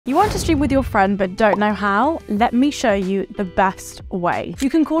You want to stream with your friend but don't know how? Let me show you the best way. You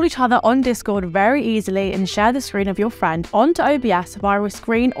can call each other on Discord very easily and share the screen of your friend onto OBS via a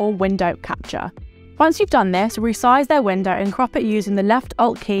screen or window capture. Once you've done this, resize their window and crop it using the left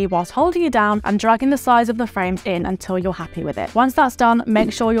Alt key whilst holding it down and dragging the size of the frames in until you're happy with it. Once that's done,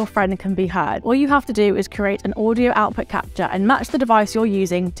 make sure your friend can be heard. All you have to do is create an audio output capture and match the device you're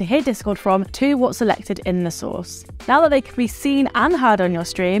using to hear Discord from to what's selected in the source. Now that they can be seen and heard on your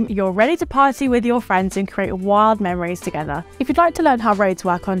stream, you're ready to party with your friends and create wild memories together. If you'd like to learn how raids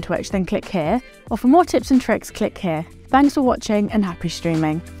work on Twitch, then click here, or for more tips and tricks, click here. Thanks for watching and happy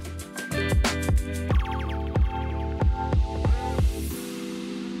streaming.